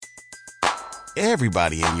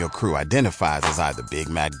Everybody in your crew identifies as either Big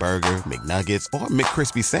Mac Burger, McNuggets, or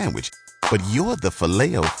McCrispy Sandwich. But you're the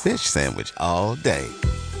Filet-O-Fish Sandwich all day.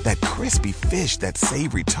 That crispy fish, that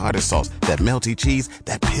savory tartar sauce, that melty cheese,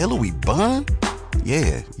 that pillowy bun.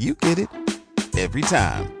 Yeah, you get it. Every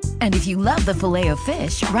time. And if you love the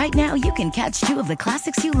Filet-O-Fish, right now you can catch two of the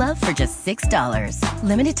classics you love for just $6.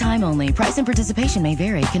 Limited time only. Price and participation may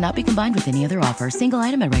vary. Cannot be combined with any other offer. Single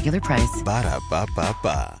item at regular price.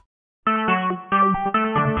 Ba-da-ba-ba-ba.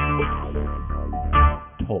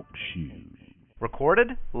 Talk shoes.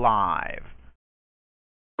 Recorded live.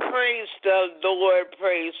 Praise the Lord,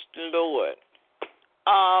 praise the Lord.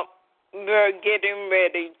 We're getting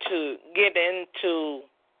ready to get into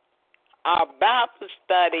our Bible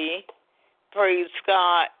study, praise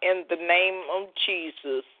God, in the name of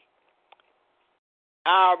Jesus.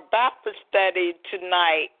 Our Bible study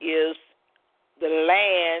tonight is the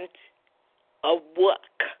land of work.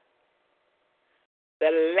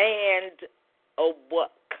 The land of work.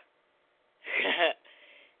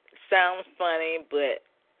 Sounds funny, but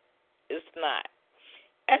it's not.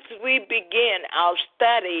 As we begin our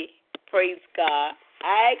study, praise God,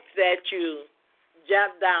 I ask that you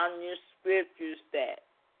jot down your scriptures that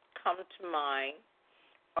come to mind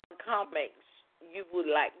or comments you would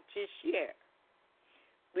like to share.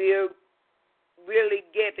 We're really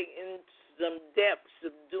getting into some depths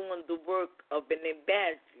of doing the work of an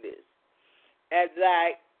evangelist. As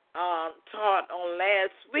I taught on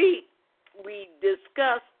last week, we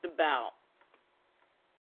discussed about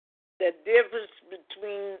the difference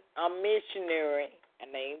between a missionary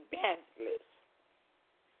and an evangelist.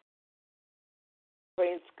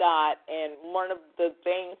 Praise God. And one of the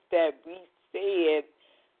things that we said,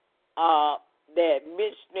 that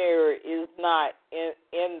missionary is not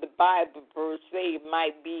in the Bible per se. It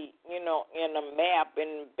might be, in a map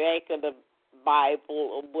in the back of the Bible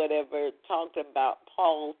or whatever, talking about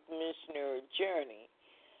Paul's missionary journey.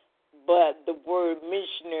 But the word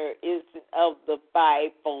missionary isn't of the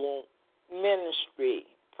fivefold ministry.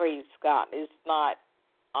 Praise God. It's not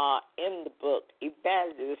in the book.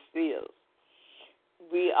 Evangelist is.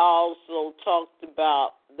 We also talked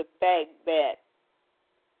about the fact that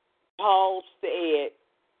Paul said,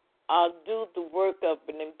 do the work of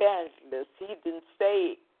an evangelist. He didn't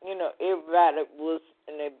say, everybody was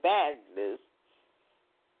an evangelist.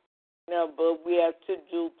 But we have to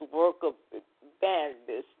do the work of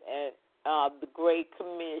evangelist and the Great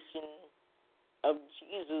Commission of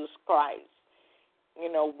Jesus Christ.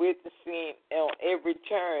 Witnessing on every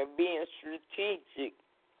turn, being strategic.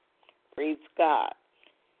 Praise God.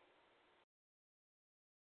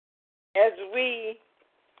 As we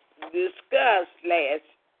discussed last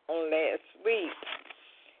week,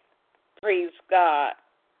 praise God,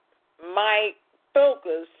 my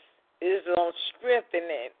focus is on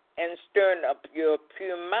strengthening and stirring up your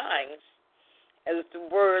pure minds, as the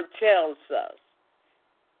word tells us.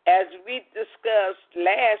 As we discussed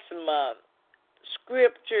last month,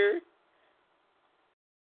 Scripture,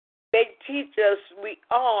 they teach us we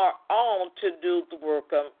are all to do the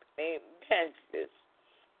work of an evangelist.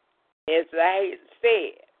 As I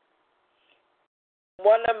said,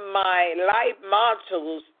 one of my life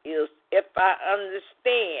mottos is, if I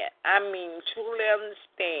understand, truly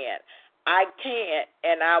understand, I can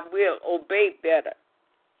and I will obey better.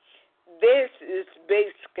 This is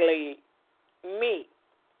basically me.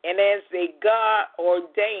 And as a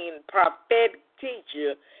God-ordained prophetic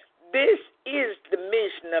teacher, this is the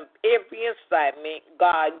mission of every assignment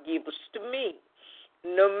God gives to me.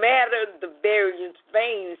 No matter the various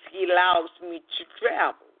veins He allows me to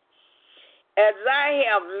travel. As I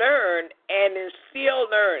have learned and is still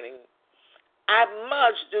learning, I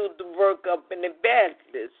must do the work of an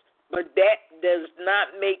evangelist, but that does not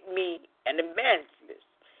make me an evangelist.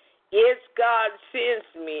 Yes, God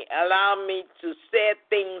sends me, allow me to set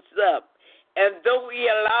things up, and though He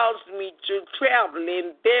allows me to travel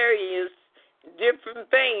in various different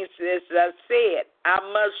things, as I said, I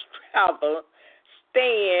must travel,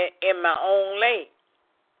 staying in my own lane.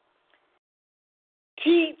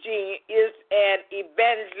 Teaching is an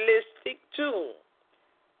evangelistic tool,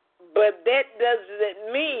 but that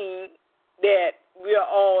doesn't mean that we're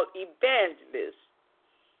all evangelists.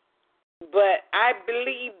 But I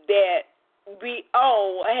believe that we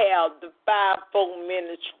all have the fivefold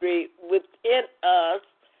ministry within us,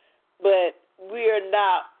 but we are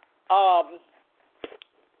not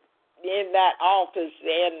in that office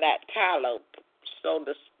and that title, so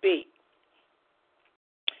to speak.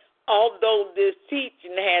 Although this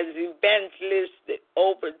teaching has evangelistic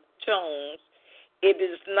overtones, it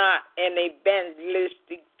is not an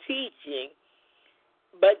evangelistic teaching,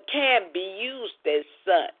 but can be used as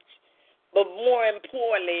such. But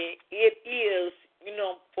poorly, it is,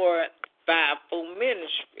 for fivefold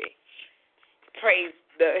ministry. Praise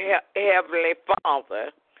the Heavenly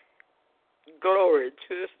Father. Glory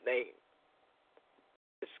to His name.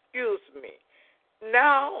 Excuse me.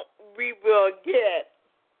 Now we will get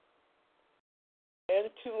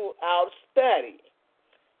into our study.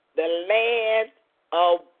 The land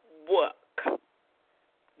of work.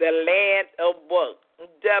 The land of work.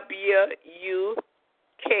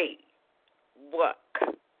 W-U-K. Work.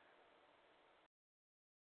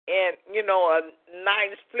 And, a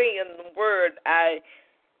nice play in the word,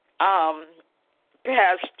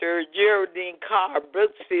 Pastor Geraldine Carr,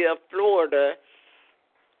 Brooksville, Florida,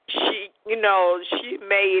 she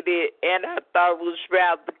made it, and I thought it was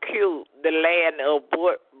rather cute, the land of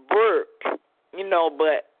work, but,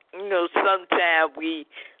 sometimes we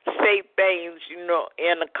say things,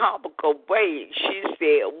 in a comical way. She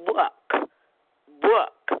said, work,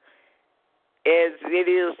 as it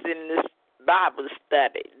is in this Bible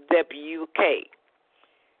study, W-K.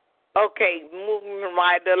 Okay, moving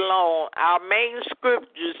right along. Our main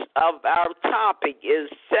scriptures of our topic is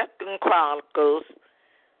 2 Chronicles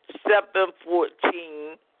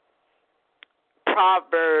 7:14,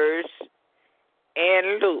 Proverbs,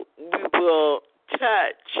 and Luke. We will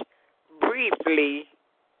touch briefly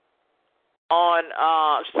on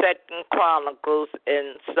 2 Chronicles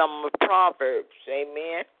and some of Proverbs.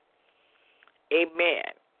 Amen.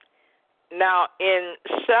 Amen. Now, in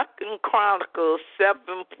 2 Chronicles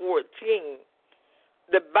 7:14,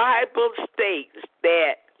 the Bible states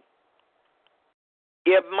that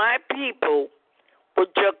if my people,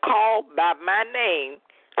 which are called by my name,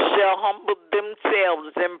 shall humble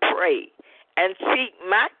themselves and pray, and seek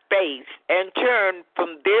my face, and turn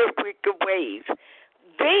from their wicked ways,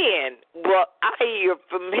 then will I hear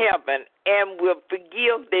from heaven, and will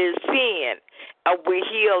forgive their sin, and will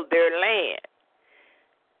heal their land.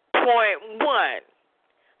 Point 1,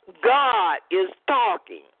 God is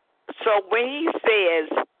talking. So when He says,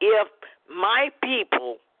 if my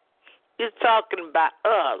people, He's talking about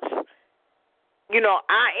us.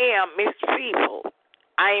 I am His people.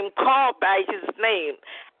 I am called by His name.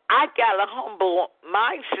 I got to humble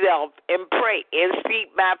myself and pray and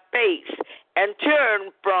seek my face and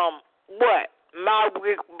turn from what? My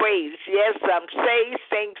wicked ways. Yes, I'm saved,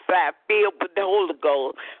 sanctified, filled with the Holy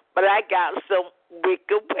Ghost, but I got some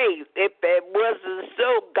wicked ways. If it wasn't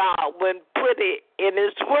so, God wouldn't put it in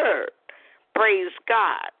His Word. Praise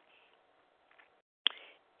God.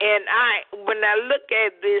 And when I look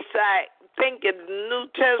at this, I think in the New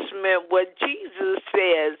Testament where Jesus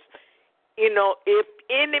says, if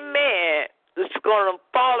any man is going to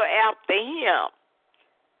follow after Him,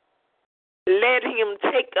 let him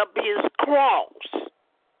take up his cross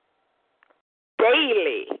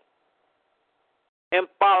daily and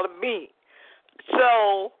follow me.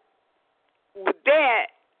 So, with that,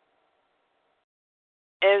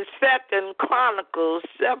 in 2 Chronicles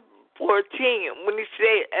 7:14, when He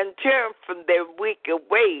said, and turn from their wicked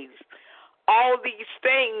ways, all these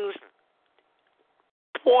things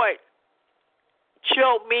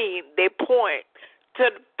they point to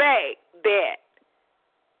the fact that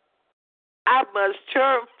I must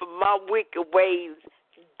turn from my wicked ways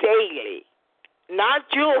daily.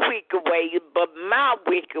 Not your wicked ways, but my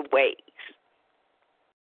wicked ways.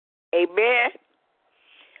 Amen?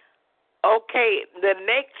 Okay, the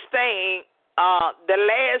next thing, the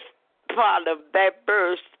last part of that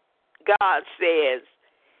verse, God says,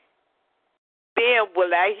 then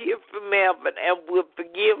will I hear from heaven and will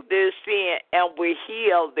forgive their sin and will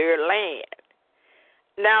heal their land.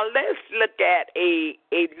 Now let's look at a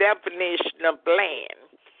definition of land.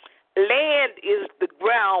 Land is the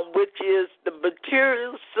ground, which is the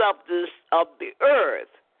material substance of the earth,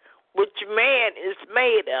 which man is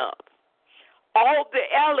made of. All the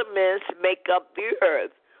elements make up the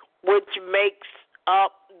earth, which makes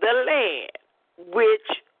up the land,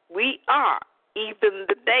 which we are, even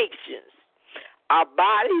the nations. Our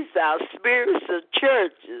bodies, our spirits are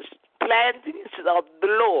churches, plantings of the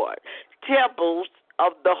Lord, temples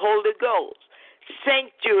of the Holy Ghost,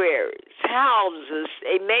 sanctuaries, houses,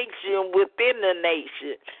 a nation within a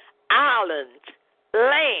nation, islands,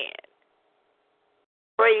 land.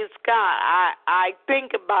 Praise God. I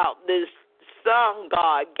think about this song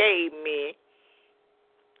God gave me,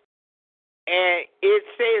 and it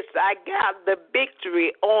says, I got the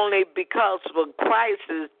victory only because of what Christ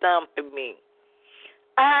has done for me.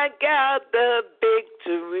 I got the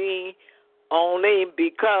victory only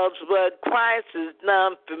because what Christ has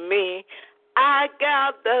done for me. I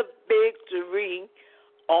got the victory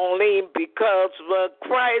only because what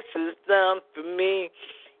Christ has done for me.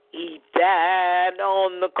 He died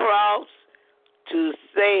on the cross to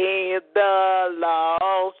save the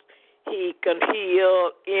lost. He can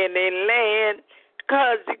heal any land,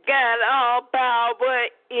 'cause he got all power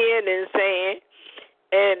in his hand.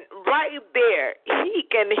 And right there, he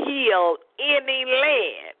can heal any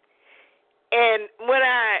land. And when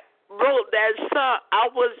I wrote that song, I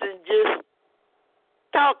wasn't just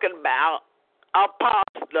talking about a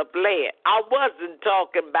parcel of land. I wasn't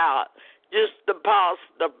talking about just the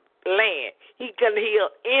parcel of land. He can heal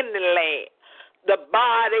any land, the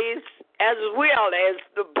bodies as well as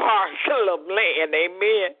the parcel of land.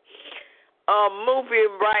 Amen.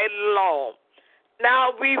 Moving right along.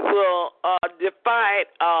 Now we will define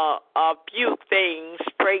a few things.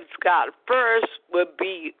 Praise God. First would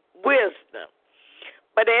be wisdom.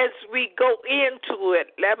 But as we go into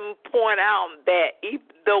it, let me point out that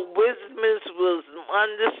even though wisdom is wisdom,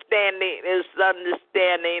 understanding is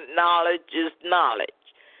understanding, knowledge is knowledge.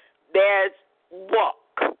 There's walk.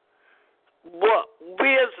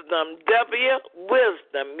 Wisdom, W,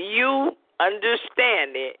 wisdom. U,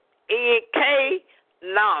 understanding. E-K,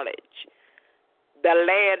 knowledge. The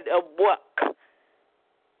land of work.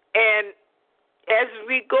 And as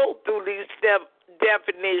we go through these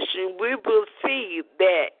definitions, we will see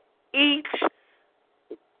that each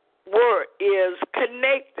word is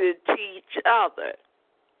connected to each other.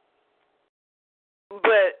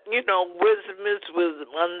 But, wisdom is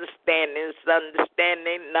wisdom, understanding is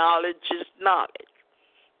understanding, knowledge is knowledge.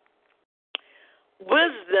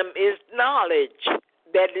 Wisdom is knowledge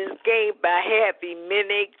that is gained by having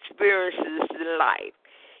many experiences in life.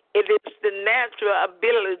 It is the natural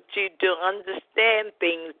ability to understand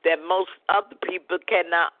things that most other people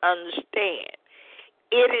cannot understand.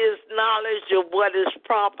 It is knowledge of what is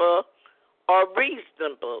proper or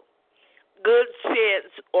reasonable, good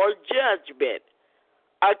sense or judgment,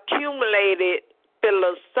 accumulated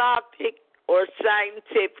philosophic or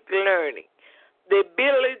scientific learning, the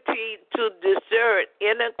ability to discern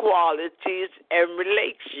inequalities and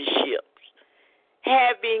relationships,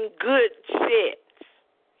 having good sense,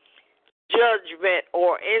 judgment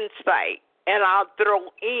or insight. And I'll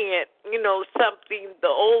throw in, something the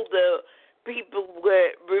older people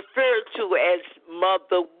would refer to as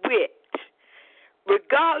mother wit.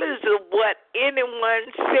 Regardless of what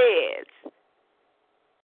anyone says,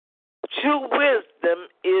 true wisdom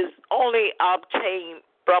is only obtained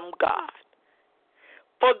from God.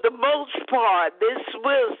 For the most part, this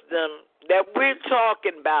wisdom that we're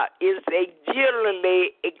talking about is a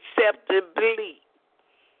generally accepted belief.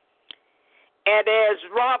 And as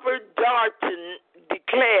Robert Darnton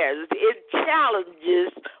declares, it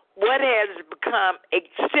challenges what has become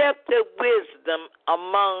accepted wisdom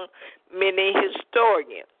among many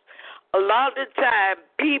historians. A lot of time,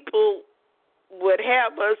 people would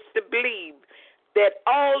have us to believe that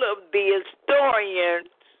all of the historians,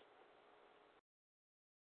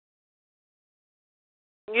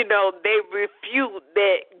 they refute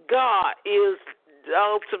that God is the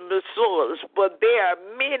ultimate source, but there are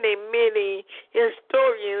many, many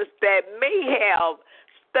historians that may have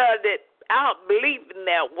studied out believing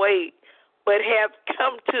that way, but have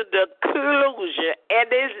come to the conclusion,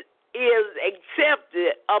 and it is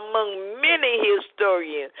accepted among many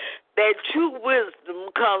historians, that true wisdom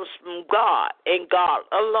comes from God and God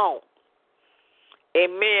alone.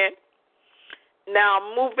 Amen. Now,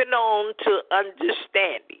 moving on to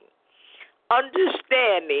understanding.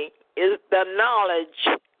 Understanding is the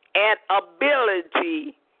knowledge and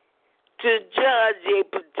ability to judge a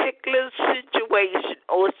particular situation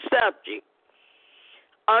or subject.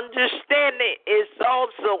 Understanding is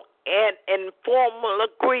also an informal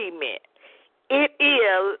agreement. It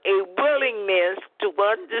is a willingness to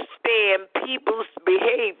understand people's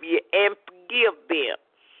behavior and forgive them.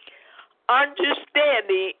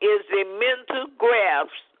 Understanding is a mental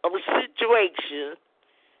grasp of situations,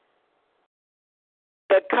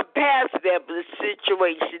 the capacity of the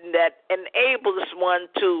situation that enables one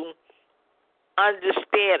to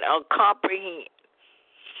understand or comprehend.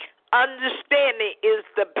 Understanding is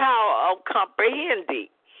the power of comprehending,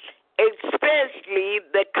 especially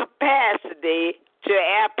the capacity to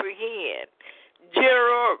apprehend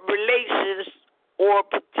general relations or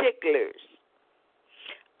particulars.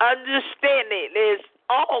 Understanding is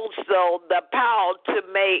also the power to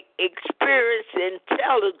make experience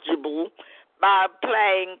intelligible by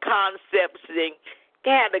applying concepts and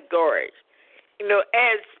categories.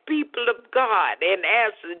 As people of God and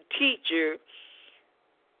as a teacher,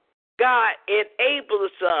 God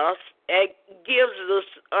enables us and gives us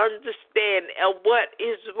understanding of what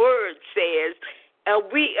His Word says,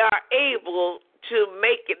 and we are able to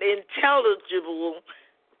make it intelligible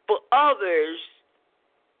for others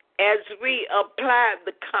as we apply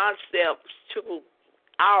the concepts to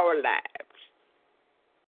our lives.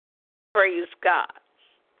 Praise God.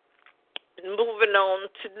 Moving on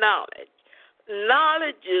to knowledge.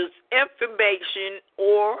 Knowledge is information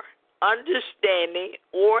or understanding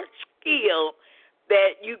or skill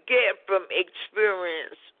that you get from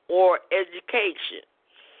experience or education.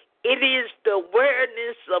 It is the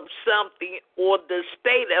awareness of something or the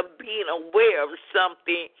state of being aware of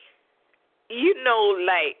something. You know,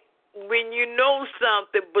 like when you know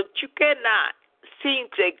something, but you cannot seem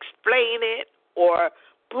to explain it or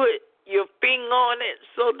put your finger on it,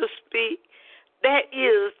 so to speak, that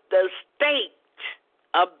is the state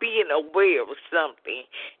of being aware of something.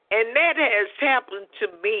 And that has happened to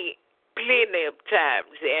me plenty of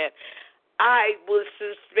times. And I would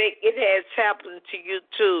suspect it has happened to you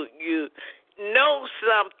too. You know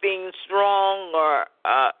something's wrong,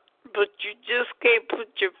 but you just can't put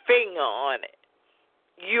your finger on it.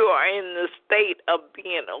 You are in the state of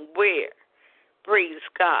being aware. Praise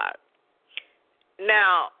God.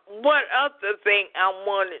 Now, one other thing I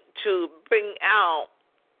wanted to bring out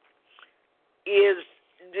is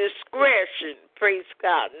discretion. Praise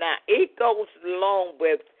God. Now, it goes along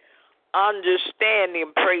with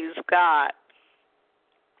understanding, praise God.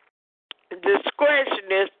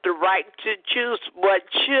 Discretion is the right to choose what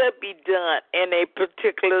should be done in a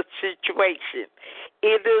particular situation.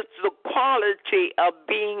 It is the quality of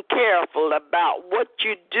being careful about what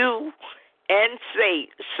you do and say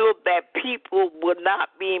so that people will not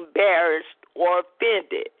be embarrassed or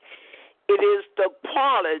offended. It is the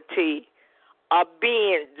quality of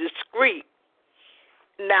being discreet.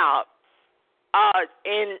 Now,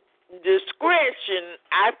 in discretion,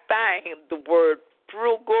 I find the word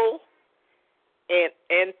frugal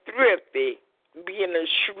and thrifty, being a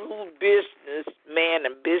shrewd businessman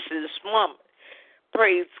and businesswoman.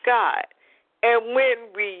 Praise God. And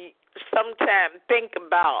when we sometimes think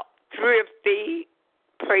about thrifty,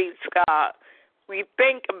 praise God, we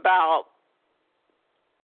think about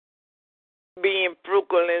being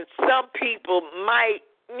frugal, and some people might,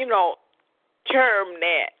 term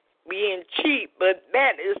that being cheap, but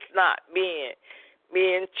that is not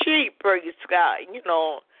being cheap, praise God.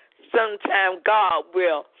 Sometimes God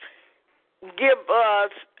will give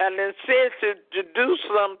us an incentive to do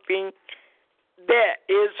something that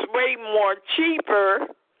is way more cheaper,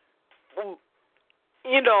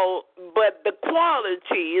 but the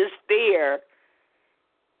quality is there,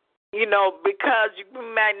 because you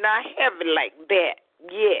might not have it like that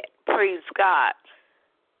yet, praise God.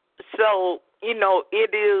 So,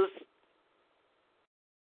 it is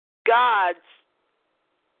God's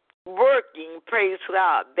working, praise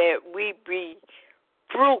God, that we be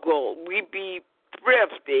frugal, we be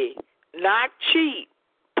thrifty, not cheap,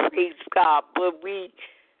 praise God, but we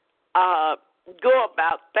go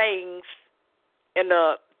about things in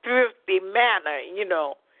a thrifty manner,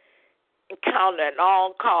 counting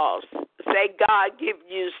all costs. Say God give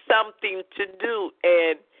you something to do,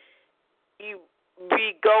 and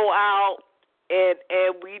we go out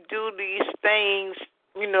and we do these things,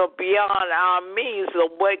 beyond our means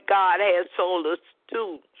of what God has told us to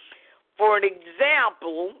do. For an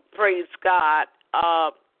example, praise God,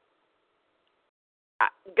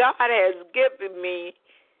 God has given me,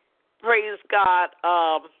 praise God,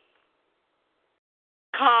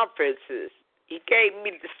 conferences. He gave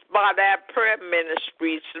me the Spotlight Prayer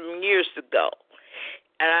Ministry some years ago.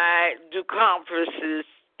 And I do conferences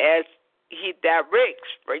as he directs,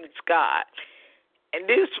 praise God. And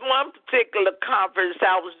this one particular conference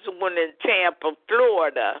I was doing in Tampa,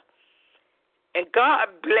 Florida. And God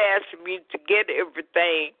blessed me to get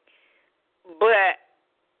everything. But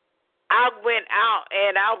I went out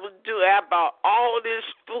and I was doing about all this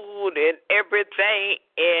food and everything,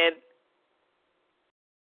 and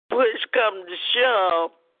push come to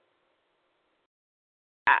shove,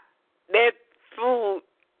 that food,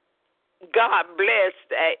 God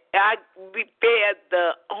blessed. We fed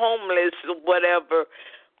the homeless or whatever,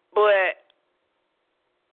 but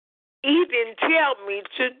he didn't tell me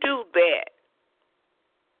to do that.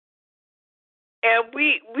 And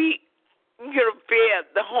we fed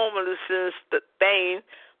the homeless and thing,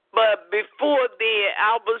 but before then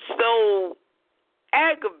I was so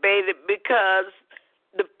aggravated because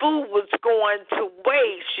the food was going to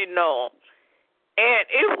waste, and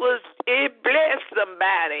it blessed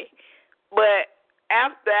somebody. But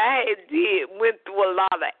after I went through a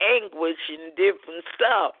lot of anguish and different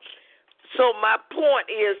stuff. So my point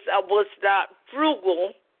is I was not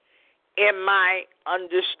frugal in my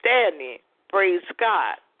understanding. Praise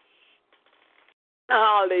God.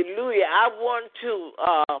 Hallelujah. I want to,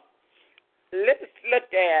 let's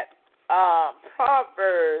look at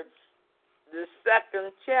Proverbs, the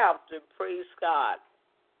 2nd chapter, praise God.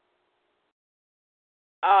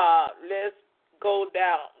 Let's go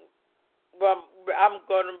down. Well, I'm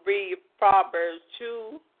going to read Proverbs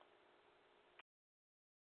 2,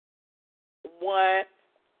 1,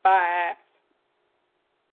 5,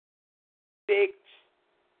 6,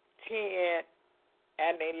 10,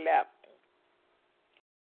 and 11.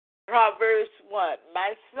 Proverbs 1.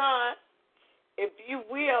 My son, if you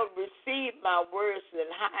will receive my words and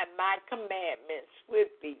hide my commandments with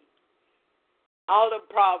thee. All the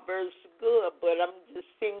Proverbs are good, but I'm just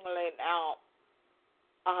singling out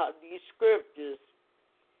these scriptures.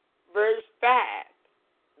 Verse 5.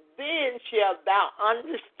 Then shalt thou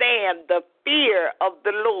understand the fear of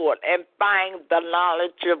the Lord and find the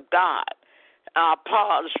knowledge of God. I'll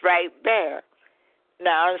pause right there.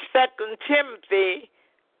 Now, in 2 Timothy,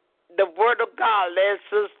 the Word of God lets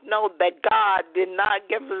us know that God did not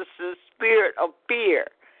give us a spirit of fear,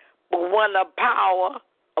 but one of power,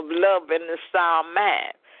 of love, and a sound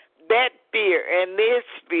mind. That fear and this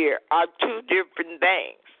fear are two different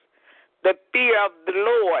things. The fear of the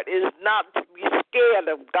Lord is not to be scared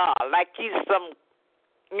of God, like he's some,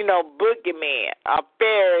 boogeyman, a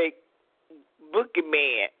fairy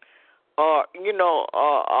boogeyman, or,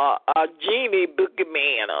 a genie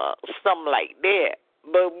boogeyman or something like that.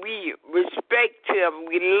 But we respect him,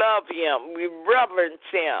 we love him, we reverence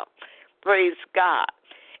him. Praise God.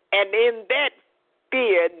 And in that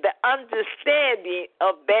fear, the understanding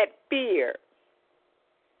of that fear,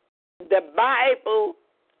 the Bible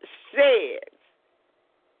says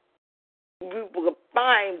we will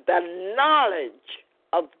find the knowledge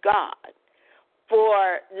of God.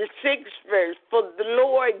 For the 6th verse, for the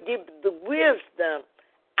Lord give the wisdom,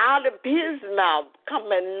 out of his mouth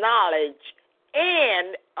coming knowledge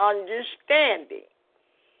and understanding.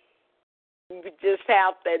 We just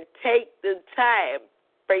have to take the time,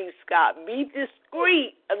 praise God, be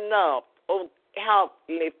discreet enough. Oh,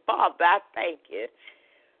 Heavenly Father, I thank you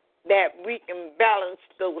that we can balance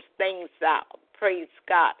those things out, praise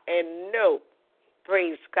God, and know,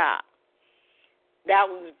 praise God. That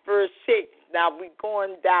was verse 6. Now we're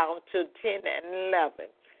going down to 10 and 11.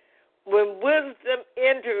 When wisdom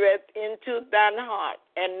entereth into thine heart,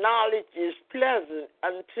 and knowledge is pleasant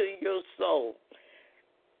unto your soul.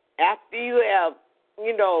 After you have,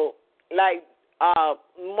 like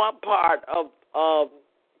one part of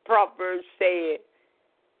Proverbs said,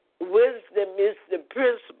 wisdom is the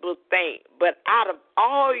principal thing. But out of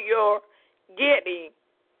all your getting,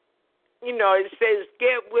 it says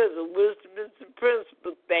get wisdom. Wisdom is the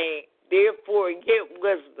principal thing. Therefore, get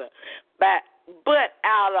wisdom. But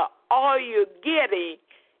out of all you're getting,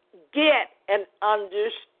 get an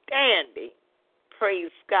understanding.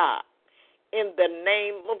 Praise God. In the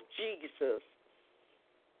name of Jesus.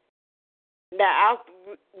 Now, after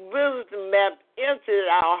wisdom has entered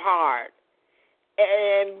our heart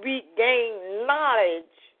and we gain knowledge,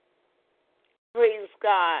 praise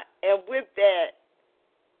God, and with that,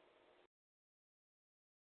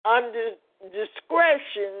 under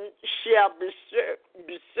discretion shall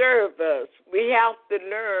serve us. We have to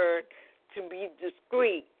learn to be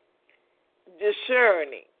discreet,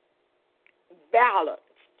 discerning, balanced,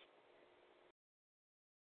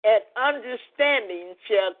 and understanding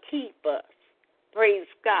shall keep us. Praise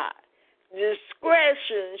God.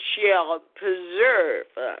 Discretion shall preserve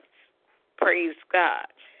us. Praise God.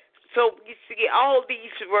 So we see all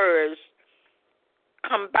these words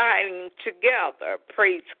combining together.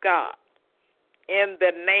 Praise God. In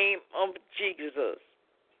the name of Jesus.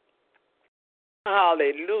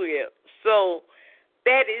 Hallelujah. So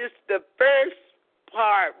that is the first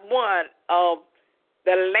part 1 of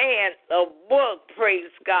the land of book,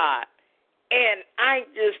 praise God. And I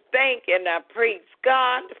just thank and I praise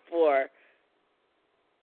God for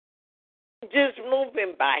just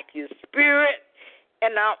moving by his spirit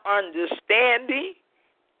and our understanding.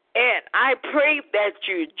 And I pray that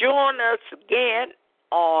you join us again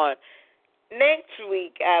on next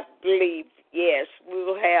week, I believe. Yes, we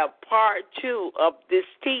will have part 2 of this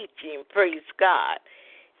teaching, praise God.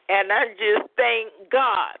 And I just thank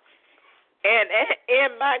God. And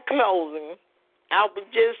in my closing, I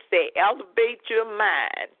would just say, elevate your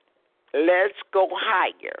mind. Let's go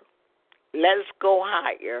higher. Let's go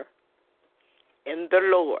higher in the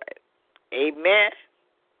Lord. Amen.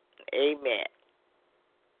 Amen.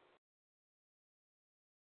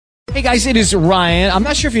 Hey guys, it is Ryan. I'm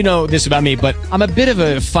not sure if you know this about me, but I'm a bit of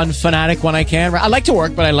a fun fanatic when I can. I like to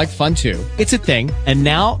work, but I like fun too. It's a thing. And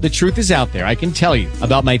now the truth is out there. I can tell you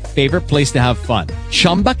about my favorite place to have fun.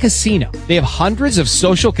 Chumba Casino. They have hundreds of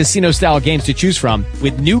social casino style games to choose from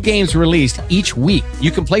with new games released each week.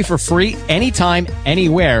 You can play for free anytime,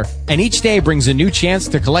 anywhere. And each day brings a new chance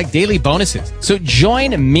to collect daily bonuses. So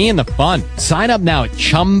join me in the fun. Sign up now at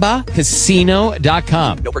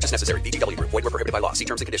ChumbaCasino.com. No purchase necessary. VGW Group. Void where prohibited by law. See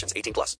terms and conditions. 18+.